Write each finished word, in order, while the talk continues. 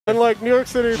And like New York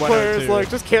City players like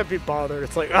just can't be bothered.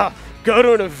 It's like, go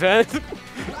to an event.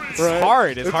 It's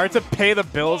hard. It's hard to pay the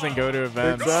bills and go to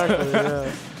events. Exactly,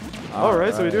 yeah. All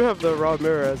right, so we do have the Rob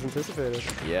mirror as anticipated.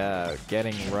 Yeah,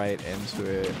 getting right into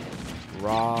it.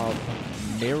 Rob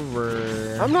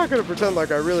mirror. I'm not going to pretend like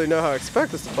I really know how I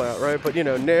expect this to play out, right? But, you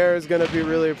know, Nair is going to be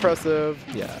really impressive.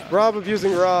 Yeah. Rob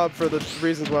abusing Rob for the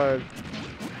reasons why,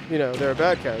 you know, they're a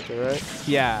bad character, right?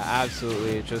 Yeah,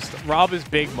 absolutely. Just Rob is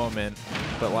big moment,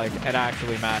 but like it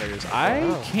actually matters.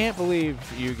 I can't believe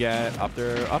you get up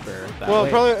there, that well,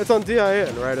 late. probably it's on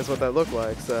DIN, right? Is what that looked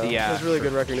like. So yeah, there's really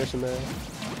good recognition there.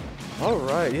 All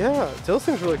right, yeah. Dill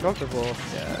seems really comfortable.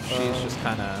 Yeah, she's just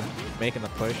kind of making the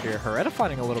push here. Hareta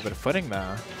finding a little bit of footing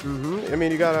though. I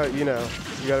mean, you gotta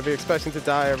be expecting to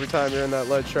die every time you're in that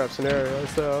ledge trap scenario.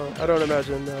 So I don't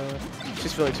imagine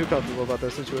she's feeling too comfortable about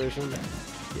that situation.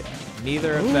 Yeah,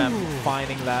 neither of them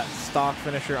finding that stock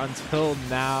finisher until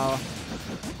now.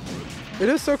 It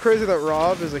is so crazy that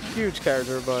Rob is a huge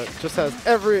character, but just has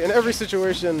in every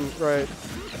situation, right?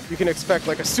 You can expect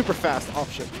like a super fast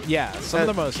option. Yeah, some of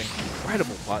the most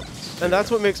incredible buttons. And that's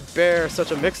what makes Bear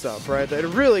such a mix-up, right? That it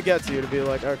really gets you to be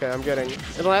like, okay, I'm getting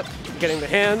the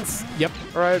hands. Yep.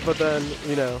 Right, but then,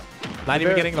 you know. Not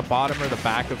even getting the bottom or the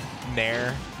back of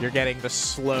Nair. You're getting the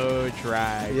slow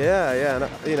drag. Yeah, yeah.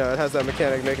 And, you know, it has that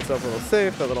mechanic make itself a little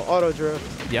safe, that little auto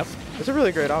drift. Yep. It's a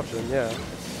really great option, yeah.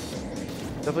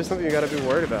 Definitely something you got to be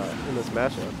worried about in this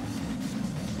matchup.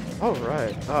 All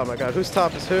right. Oh, my God. Whose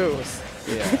top is who?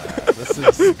 Yeah, this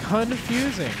is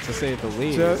confusing to say the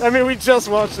least. I mean, we just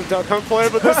watched the Duck Hunt play,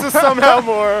 but this is somehow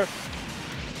more.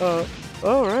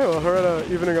 All right, well, Hareta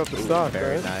evening up the stock.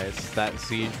 Very nice. That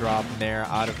Z drop there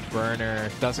out of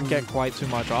burner doesn't get quite too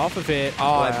much off of it.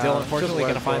 Oh, and Dill unfortunately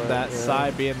going to find that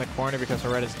side B in the corner because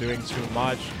Hareta's doing too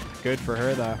much. Good for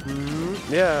her though.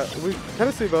 Yeah, we kind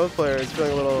of see both players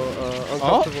feeling a little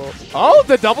uncomfortable. Oh,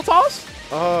 the double toss?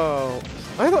 Oh.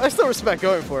 I still respect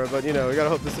going for it, but you know, we gotta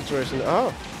hope the situation.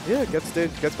 Oh, yeah, gets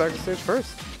back to stage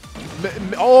first.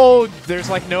 Oh, there's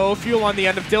like no fuel on the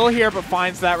end of Dill here, but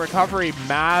finds that recovery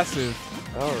massive.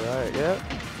 All right, yeah,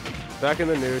 back in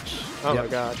the nooch. Oh my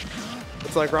God,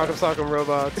 it's like Rock'em Sock'em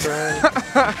Robots,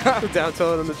 right? The down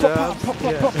tilt and the jab.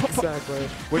 Yeah, exactly.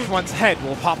 Which one's head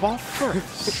will pop off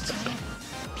first?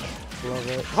 Love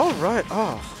it. All right.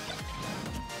 Oh.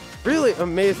 Really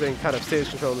amazing kind of stage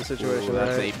control in the situation.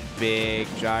 That's a big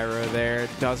gyro there.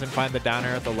 Doesn't find the down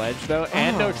air at the ledge though,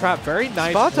 and no trap. Very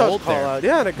nice spot hold call there. Out.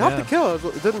 Yeah, and it got the kill.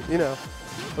 It didn't, you know,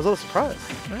 I was a little surprised.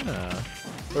 Yeah.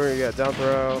 Where you get down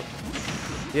throw.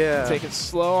 Yeah. Take it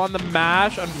slow on the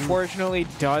mash. Unfortunately,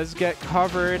 does get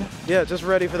covered. Yeah, just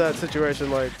ready for that situation,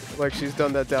 like she's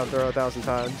done that down throw 1,000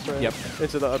 times. Right? Yep.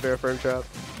 Into the up air frame trap.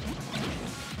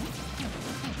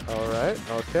 All right.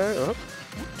 Okay.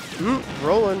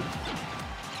 Rolling.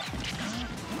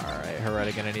 All right,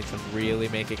 Hareta gonna need to really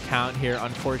make it count here.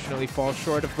 Unfortunately, falls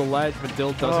short of the ledge, but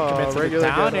Dill doesn't commit to the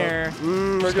down air.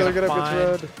 Regular get up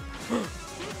gets red.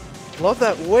 Love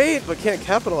that weight, but can't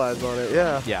capitalize on it.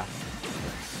 Yeah. Yeah.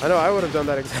 I know I would have done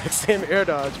that exact same air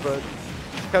dodge, but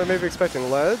kind of maybe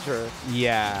expecting ledge or.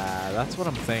 Yeah, that's what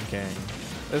I'm thinking.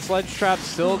 This ledge trap's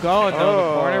still going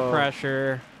though. The corner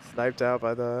pressure. Sniped out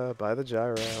by the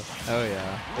gyro. Oh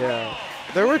yeah. Yeah.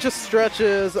 There were just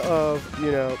stretches of,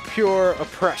 you know, pure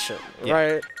oppression,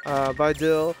 right, by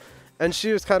Dill. And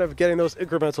she was kind of getting those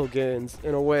incremental gains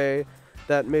in a way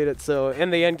that made it so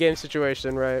in the end game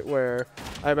situation, right, where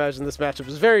I imagine this matchup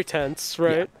was very tense,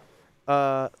 right?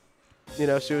 Yeah. You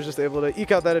know, she was just able to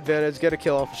eke out that advantage, get a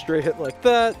kill off a straight hit like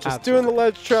that, just doing the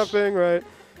ledge trapping, right?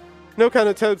 No kind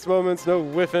of tense moments, no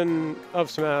whiffing up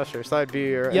smash or side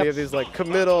B or any of these like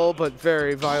committal but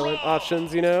very violent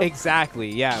options, you know? Exactly,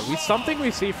 yeah. Something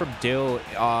we see from Dill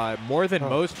more than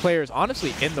most players,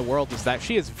 honestly, in the world is that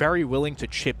she is very willing to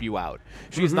chip you out.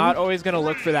 She's not always going to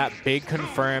look for that big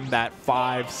confirm, that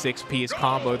 5-6 piece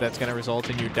combo that's going to result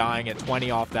in you dying at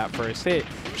 20 off that first hit.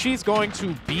 She's going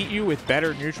to beat you with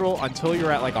better neutral until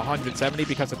you're at like 170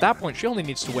 because at that point she only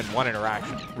needs to win one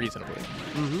interaction reasonably.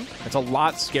 It's a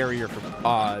lot scarier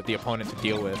for the opponent to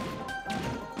deal with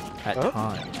at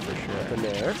times, for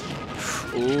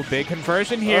sure. Ooh, big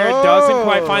conversion here. Doesn't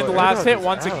quite find the last hit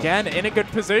once again. In a good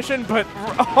position, but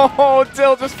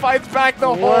Dill just fights back the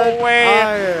whole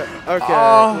way.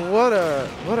 What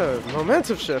a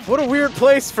momentum shift. What a weird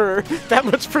place for that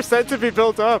much percent to be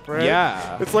built up, right?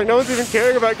 Yeah. It's like no one's even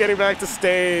caring about getting back to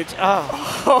stage.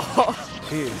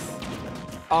 Jeez.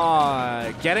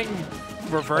 Getting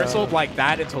reversal like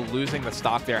that into losing the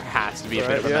stock there has to be a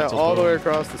bit of a mental all blow. the way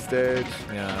across the stage.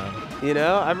 Yeah. You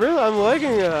know, I'm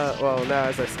liking, well,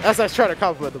 now as I try to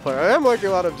compliment the player, I am liking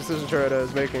a lot of decisions Hareta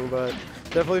is making, but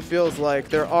Definitely feels like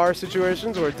there are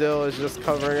situations where Dill is just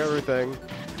covering everything.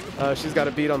 She's got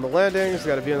to beat on the landing, she's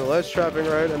got to be on the ledge trapping,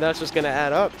 right? And that's just going to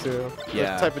add up to the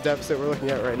type of deficit we're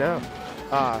looking at right now.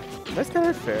 That's kind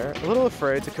of fair. A little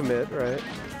afraid to commit, right?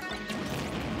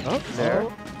 Oh, there.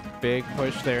 Oh. Big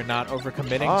push there, not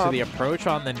overcommitting to the approach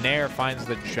on the nair, finds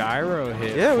the gyro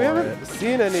hit. Yeah, we haven't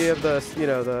seen any of the,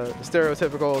 the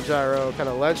stereotypical gyro kind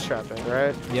of ledge trapping,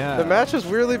 right? Yeah. The match has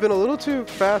really been a little too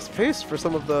fast-paced for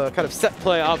some of the kind of set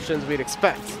play options we'd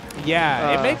expect.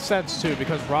 Yeah, it makes sense too,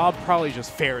 because Rob probably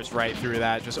just fares right through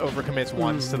that, just overcommits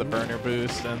once to the burner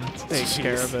boost and takes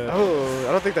care of it. Oh,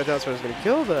 I don't think that down smash is going to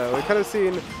kill, though. We've kind of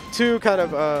seen two kind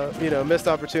of, missed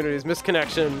opportunities, missed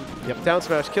connection, down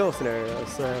smash kill scenarios,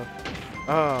 so...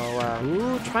 Oh, wow.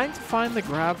 Ooh, trying to find the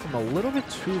grab from a little bit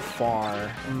too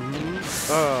far.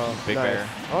 Oh, Big nice. bear.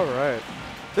 All right.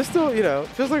 This still,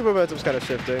 feels like momentum's kind of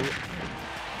shifting.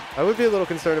 I would be a little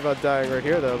concerned about dying right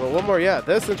here, though. But one more,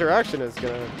 this interaction is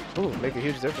going to make a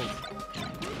huge difference.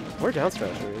 More down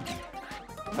smash reads.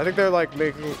 I think they're, like,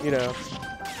 making,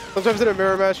 sometimes in a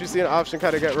mirror match, you see an option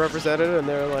kind of get represented, and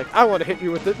they're like, I want to hit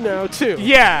you with it now, too.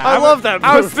 Yeah. I love that move.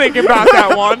 I was thinking about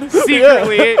that one,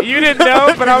 secretly. You didn't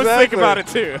know, but I was thinking about it,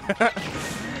 too.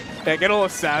 Yeah, get a little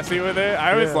sassy with it.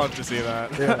 I always love to see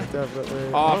that. Yeah,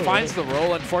 definitely. Finds the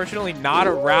roll. Unfortunately, not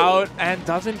a route, and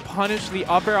doesn't punish the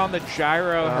up air on the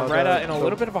gyro. Hareta in a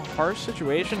little bit of a harsh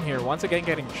situation here. Once again,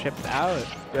 getting chipped out.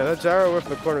 Yeah, that gyro whip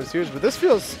in the corner is huge, but this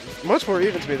feels much more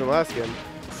even to me than last game.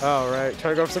 Oh, right.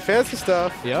 Trying to go for some fancy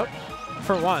stuff. Yep.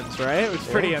 For once, right? It was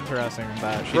pretty interesting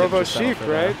that she Robo Chic,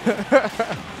 right?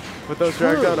 With those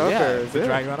drag down up airs. The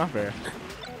drag down up air.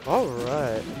 All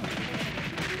right.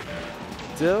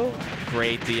 Dill.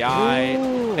 Great DI.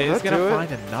 Ooh, Is going to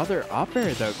find another up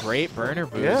air, though. Great burner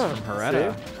boost from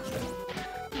Hareta.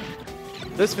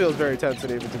 This feels very tense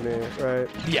and even to me, right?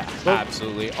 Yeah,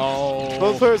 absolutely. Oh.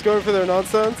 Both players going for their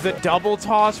nonsense. The double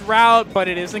toss route, but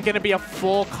it isn't going to be a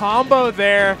full combo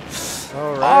there.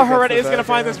 All right. Hareta is going to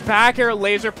find this back air.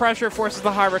 Laser pressure forces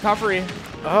the high recovery.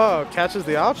 Oh, catches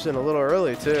the option a little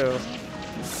early, too.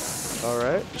 All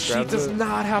right. She does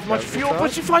not have much fuel,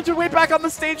 but she finds her way back on the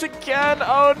stage again.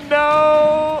 Oh,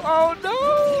 no. Oh,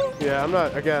 no. Yeah, I'm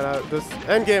not, again, this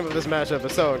end game of this matchup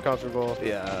is so uncomfortable.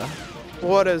 Yeah.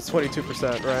 What is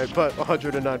 22%, right? But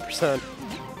 109%.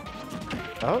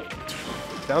 Oh.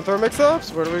 Down throw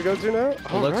mix-ups. Where do we go to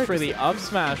now? Looks for the up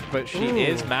smash, but she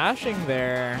is mashing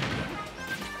there.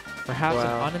 Perhaps an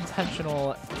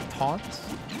unintentional taunt.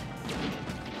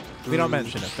 We don't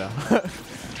mention it, though.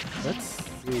 Let's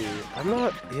see. I'm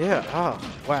not... Yeah. Oh,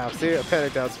 wow. See, a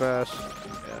panic down smash.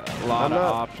 Yeah, a lot of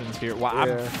options here. Wow,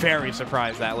 I'm very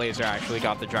surprised that laser actually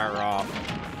got the gyro off.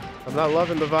 I'm not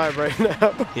loving the vibe right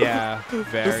now. Yeah,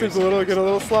 very. This seems getting a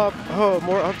little slop. Oh,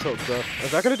 more up tilt stuff.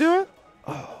 Is that going to do it?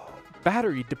 Oh,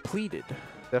 battery depleted.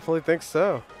 Definitely think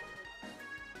so.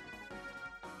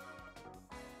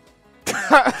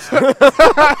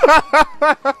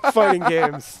 Fighting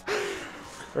games.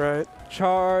 Right.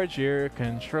 Charge your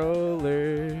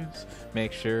controllers.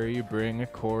 Make sure you bring a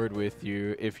cord with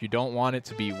you. If you don't want it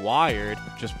to be wired,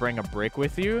 just bring a brick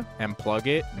with you and plug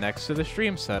it next to the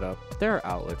stream setup. There are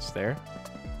outlets there.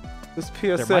 This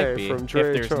PSA from Dre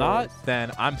Charles. If there's not,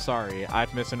 then I'm sorry.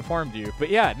 I've misinformed you. But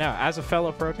yeah, no, as a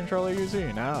fellow Pro Controller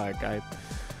user, I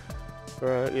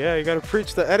Right, yeah, you gotta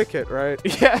preach the etiquette, right?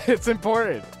 Yeah, it's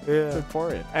important. Yeah. It's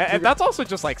important. And that's also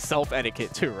just like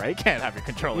self-etiquette too, right? You can't have your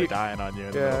controller dying on you.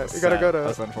 Yeah, you gotta go to...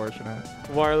 That's unfortunate.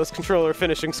 Wireless controller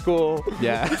finishing school.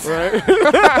 Yeah. Right?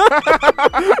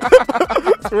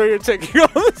 That's where you're taking all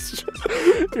this...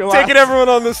 You're taking everyone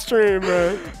on the stream,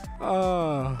 right?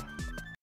 Oh.